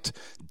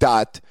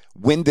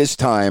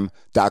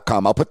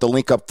 grant.winthisTime.com. I'll put the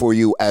link up for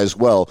you as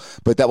well,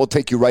 but that will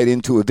take you right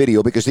into a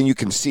video because then you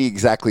can see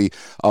exactly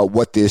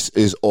what this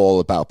is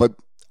all about. But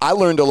I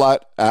learned a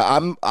lot.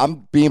 I'm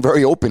being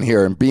very open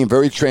here and being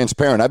very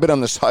transparent. I've been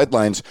on the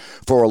sidelines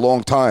for a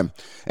long time.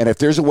 And if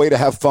there's a way to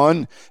have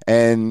fun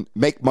and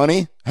make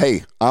money,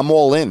 hey, I'm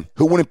all in.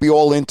 Who wouldn't be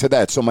all into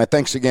that? So my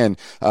thanks again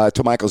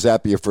to Michael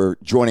Zappia for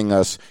joining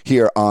us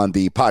here on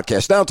the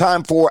podcast. Now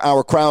time for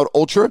our Crowd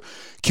Ultra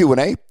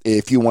Q&A.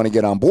 If you want to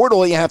get on board,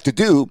 all you have to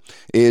do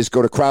is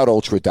go to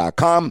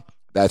crowdultra.com.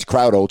 That's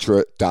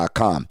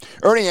crowdultra.com.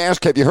 Ernie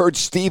asked, have you heard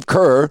Steve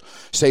Kerr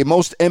say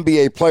most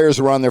NBA players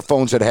are on their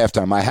phones at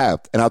halftime? I have.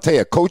 And I'll tell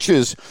you,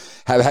 coaches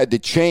have had to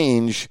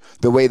change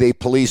the way they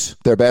police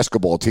their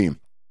basketball team.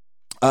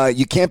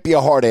 You can't be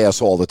a hard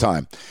ass all the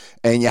time.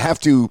 And you have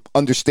to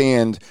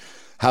understand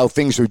how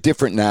things are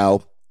different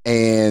now.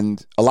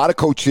 And a lot of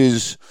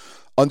coaches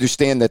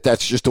understand that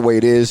that's just the way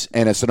it is,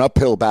 and it's an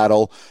uphill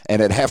battle.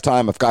 And at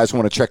halftime, if guys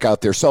want to check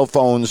out their cell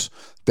phones,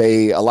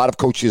 A lot of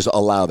coaches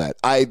allow that.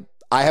 I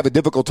have a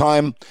difficult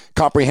time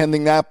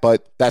comprehending that,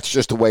 but that's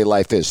just the way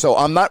life is. So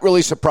I'm not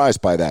really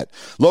surprised by that.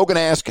 Logan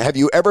asked, have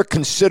you ever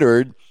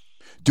considered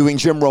doing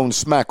Jim Rohn's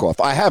Smack Off?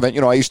 I haven't.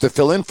 I used to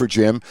fill in for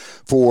Jim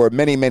for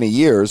many, many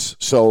years,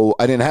 so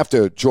I didn't have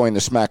to join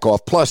the Smack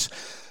Off. Plus,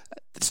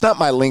 it's not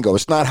my lingo.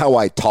 It's not how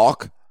I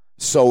talk.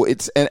 So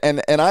it's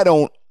and I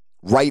don't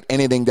write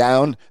anything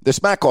down. The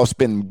Smack Off's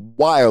been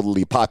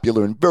wildly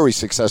popular and very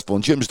successful,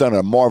 and Jim's done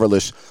a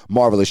marvelous,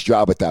 marvelous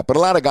job with that. But a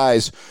lot of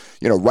guys,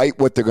 write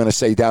what they're going to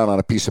say down on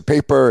a piece of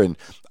paper, and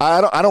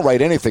I don't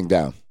write anything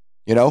down.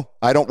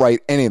 I don't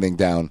write anything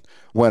down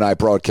when I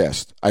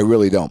broadcast. I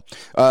really don't.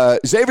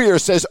 Xavier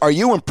says, are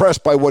you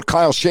impressed by what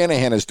Kyle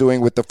Shanahan is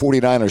doing with the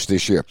 49ers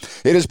this year?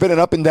 It has been an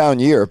up and down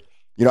year.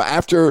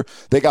 After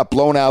they got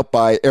blown out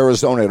by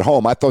Arizona at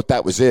home, I thought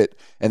that was it.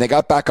 And they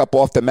got back up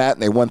off the mat,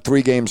 and they won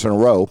 3 games in a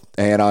row.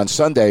 And on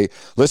Sunday,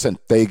 listen,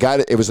 they got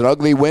it. It was an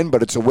ugly win,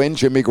 but it's a win.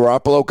 Jimmy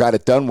Garoppolo got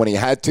it done when he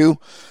had to.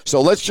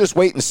 So let's just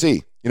wait and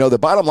see. The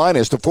bottom line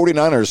is the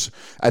 49ers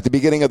at the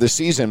beginning of the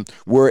season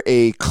were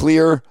a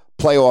clear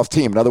playoff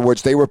team. In other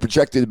words, they were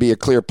projected to be a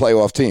clear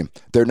playoff team.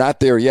 They're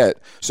not there yet.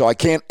 So I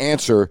can't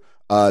answer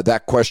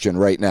that question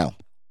right now.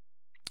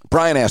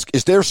 Brian asks,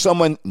 is there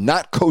someone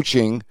not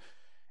coaching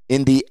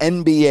in the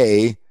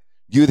NBA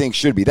you think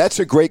should be? That's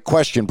a great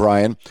question,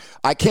 Brian.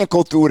 I can't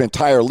go through an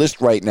entire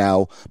list right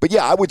now, but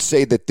yeah, I would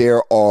say that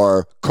there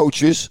are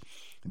coaches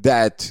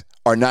that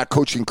are not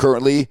coaching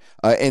currently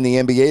in the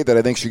NBA that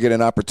I think should get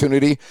an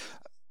opportunity.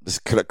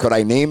 Could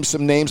I name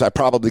some names? I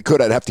probably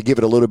could. I'd have to give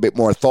it a little bit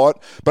more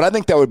thought, but I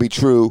think that would be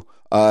true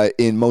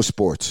in most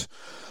sports.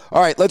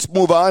 All right, let's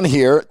move on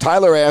here.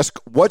 Tyler asks,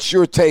 what's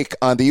your take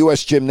on the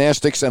U.S.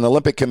 Gymnastics and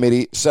Olympic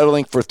Committee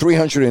settling for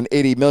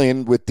 $380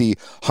 million with the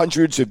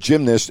hundreds of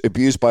gymnasts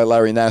abused by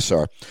Larry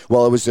Nassar?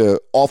 Well, it was an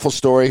awful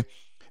story.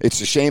 It's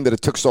a shame that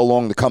it took so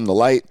long to come to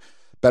light.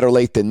 Better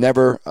late than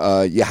never.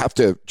 You have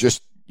to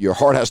your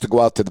heart has to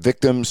go out to the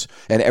victims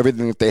and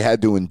everything that they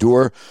had to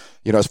endure.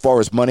 As far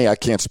as money, I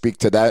can't speak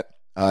to that.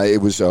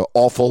 It was an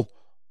awful,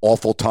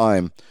 awful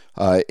time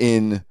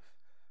in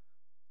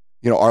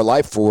our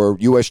life for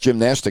U.S.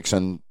 Gymnastics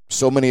and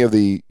so many of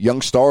the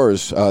young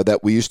stars that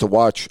we used to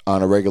watch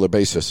on a regular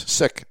basis.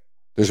 Sick.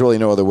 There's really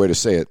no other way to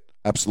say it.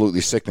 Absolutely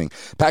sickening.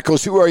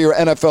 Pacos, who are your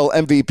NFL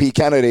MVP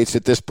candidates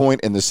at this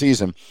point in the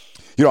season?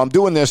 I'm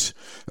doing this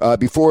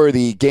before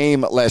the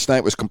game last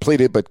night was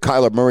completed, but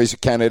Kyler Murray's a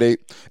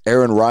candidate.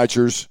 Aaron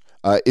Rodgers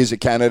is a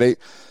candidate.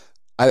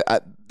 You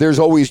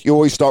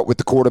always start with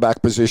the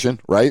quarterback position,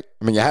 right?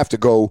 I mean, you have to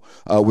go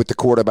with the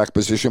quarterback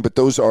position, but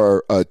those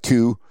are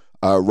two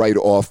right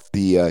off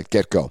the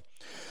get-go.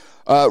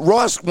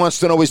 Ross wants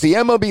to know, is the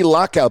MLB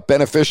lockout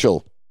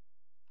beneficial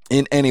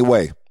in any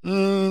way?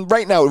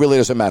 Right now, it really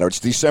doesn't matter.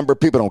 It's December.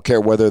 People don't care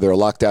whether they're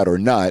locked out or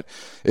not.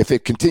 If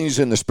it continues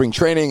in the spring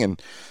training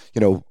and,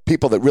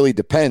 people that really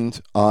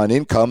depend on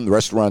income, the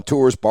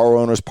restaurateurs, bar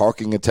owners,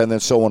 parking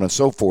attendants, so on and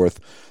so forth,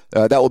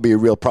 that will be a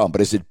real problem.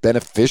 But is it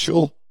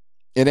beneficial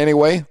in any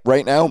way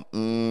right now?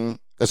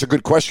 That's a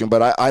good question,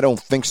 but I don't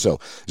think so.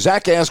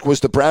 Zach asked, was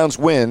the Browns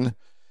win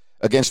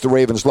against the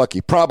Ravens lucky?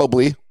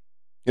 Probably.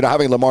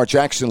 Having Lamar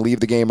Jackson leave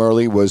the game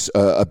early was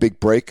a big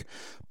break.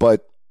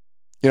 But,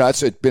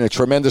 it's been a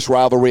tremendous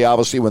rivalry,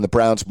 obviously, when the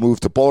Browns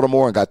moved to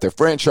Baltimore and got their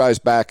franchise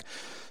back.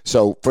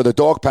 So for the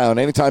dog pound,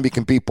 anytime you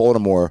can beat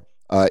Baltimore,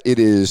 it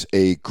is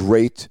a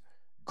great,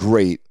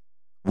 great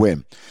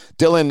win.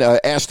 Dylan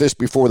asked this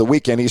before the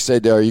weekend. He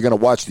said, are you going to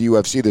watch the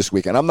UFC this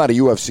weekend? I'm not a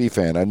UFC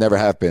fan. I never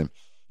have been.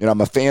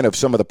 I'm a fan of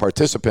some of the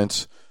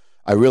participants.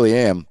 I really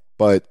am.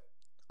 But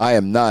I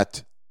am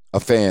not a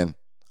fan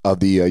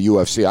of the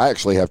UFC. I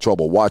actually have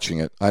trouble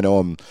watching it. I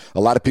know a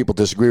lot of people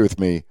disagree with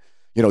me.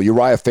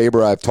 Uriah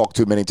Faber, I've talked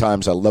to many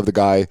times. I love the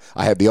guy.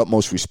 I have the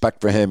utmost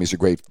respect for him. He's a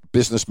great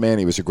businessman.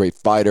 He was a great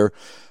fighter.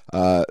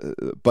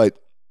 But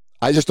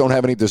I just don't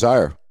have any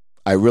desire.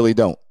 I really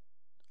don't.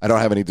 I don't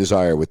have any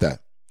desire with that.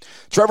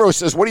 Trevor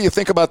says, what do you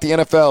think about the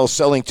NFL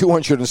selling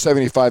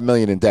 $275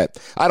 million in debt?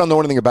 I don't know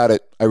anything about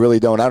it. I really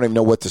don't. I don't even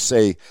know what to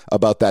say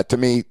about that. To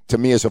me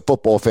as a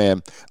football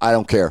fan, I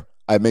don't care.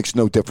 It makes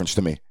no difference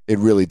to me. It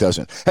really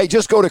doesn't. Hey,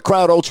 just go to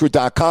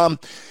crowdultra.com.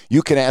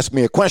 You can ask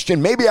me a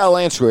question. Maybe I'll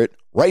answer it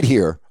right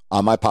here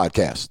on my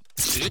podcast.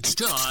 It's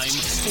time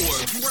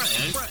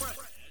for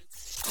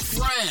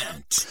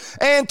Rant.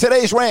 And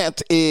today's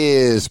rant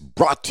is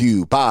brought to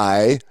you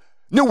by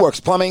New Works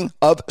Plumbing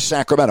of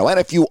Sacramento. And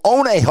if you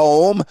own a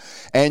home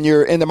and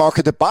you're in the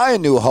market to buy a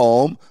new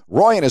home,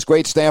 Roy and his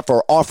great staff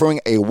are offering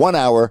a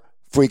 1-hour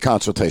free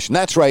consultation.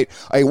 That's right,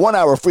 a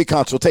 1-hour free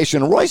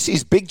consultation. Roy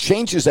sees big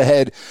changes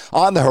ahead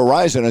on the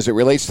horizon as it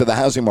relates to the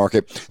housing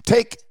market.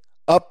 Take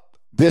up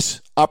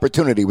this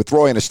opportunity with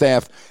Roy and his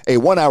staff, a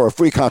 1-hour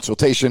free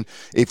consultation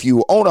if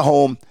you own a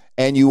home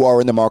and you are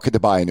in the market to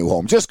buy a new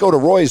home. Just go to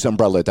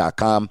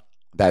roysumbrella.com.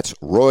 That's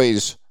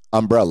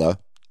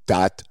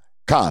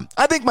roysumbrella.com.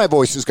 I think my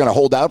voice is going to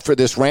hold out for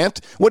this rant.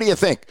 What do you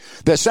think?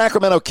 The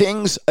Sacramento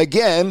Kings,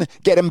 again,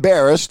 get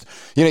embarrassed.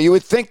 You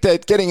would think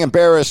that getting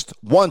embarrassed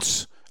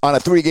once on a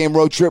 3-game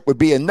road trip would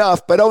be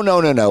enough, but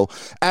no.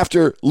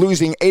 After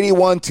losing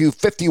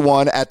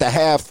 81-51 at the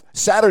half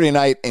Saturday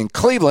night in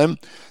Cleveland,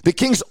 the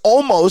Kings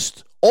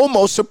almost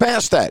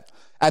surpassed that.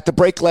 At the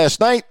break last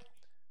night,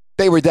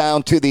 they were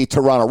down to the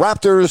Toronto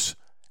Raptors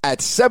at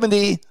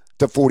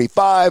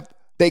 70-45.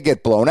 They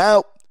get blown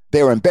out.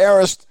 They're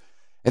embarrassed.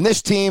 And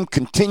this team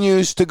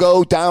continues to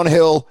go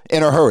downhill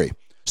in a hurry.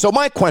 So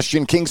my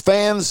question, Kings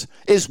fans,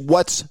 is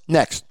what's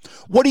next?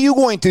 What are you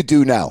going to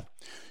do now?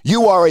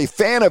 You are a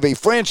fan of a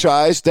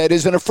franchise that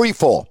is in a free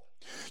fall.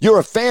 You're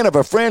a fan of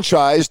a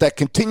franchise that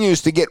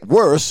continues to get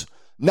worse,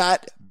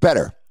 not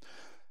better.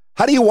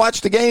 How do you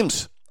watch the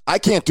games? I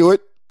can't do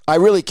it. I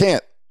really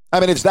can't. I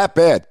mean, it's that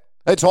bad.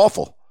 It's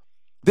awful.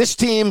 This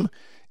team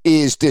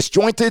is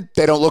disjointed.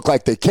 They don't look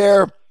like they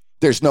care.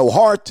 There's no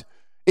heart.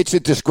 It's a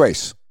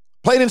disgrace.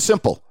 Plain and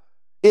simple.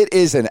 It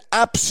is an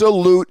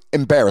absolute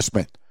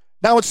embarrassment.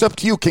 Now it's up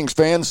to you, Kings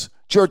fans.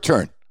 It's your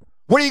turn.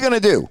 What are you going to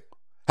do?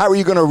 How are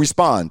you going to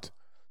respond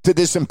to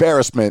this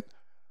embarrassment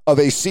of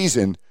a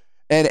season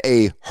and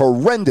a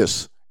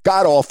horrendous,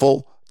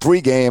 god-awful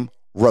 3-game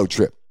road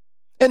trip?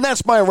 And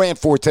that's my rant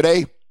for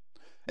today.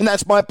 And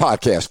that's my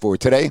podcast for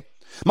today.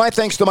 My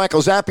thanks to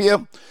Michael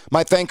Zappia.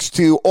 My thanks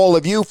to all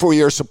of you for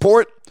your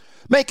support.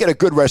 Make it a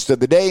good rest of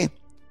the day.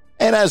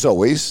 And as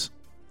always,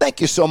 thank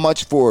you so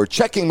much for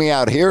checking me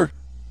out here.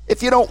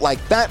 If you don't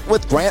like that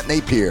with Grant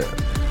Napier.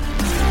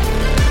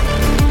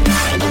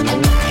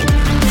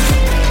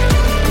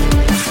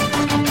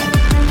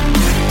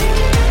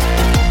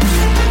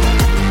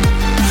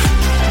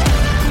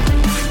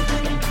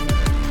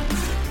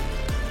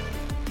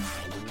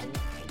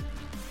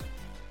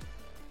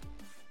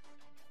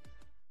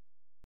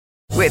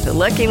 With the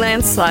Lucky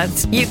Land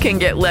Slots, you can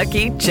get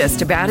lucky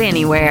just about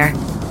anywhere.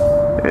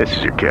 This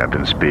is your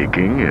captain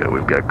speaking.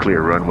 We've got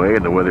clear runway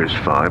and the weather's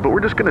fine, but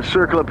we're just going to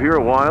circle up here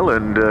a while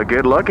and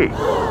get lucky.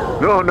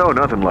 No,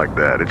 nothing like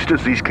that. It's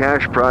just these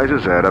cash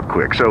prizes add up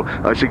quick. So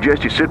I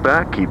suggest you sit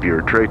back, keep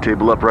your tray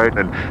table upright,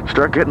 and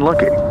start getting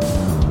lucky.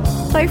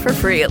 Play for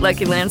free at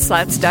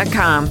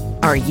LuckyLandSlots.com.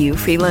 Are you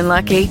feeling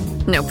lucky?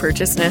 No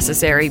purchase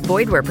necessary.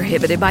 Void where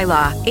prohibited by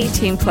law.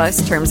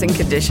 18+ terms and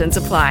conditions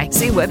apply.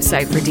 See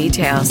website for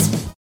details.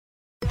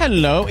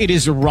 Hello, it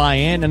is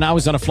Ryan, and I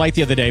was on a flight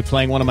the other day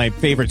playing one of my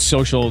favorite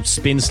social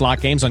spin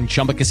slot games on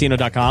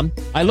ChumbaCasino.com.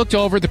 I looked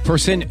over at the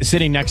person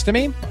sitting next to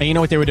me, and you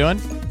know what they were doing?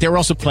 They were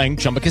also playing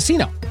Chumba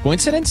Casino.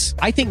 Coincidence?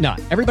 I think not.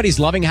 Everybody's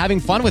loving having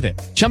fun with it.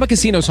 Chumba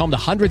Casino is home to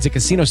hundreds of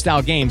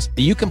casino-style games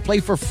that you can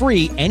play for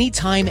free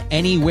anytime,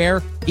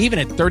 anywhere, even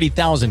at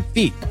 30,000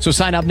 feet. So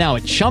sign up now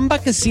at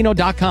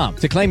ChumbaCasino.com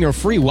to claim your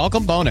free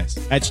welcome bonus.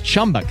 That's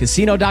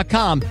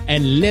ChumbaCasino.com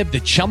and live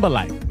the Chumba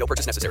life. No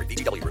purchase necessary.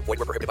 VGW. Void where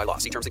prohibited by law.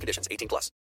 See terms and conditions. 18+.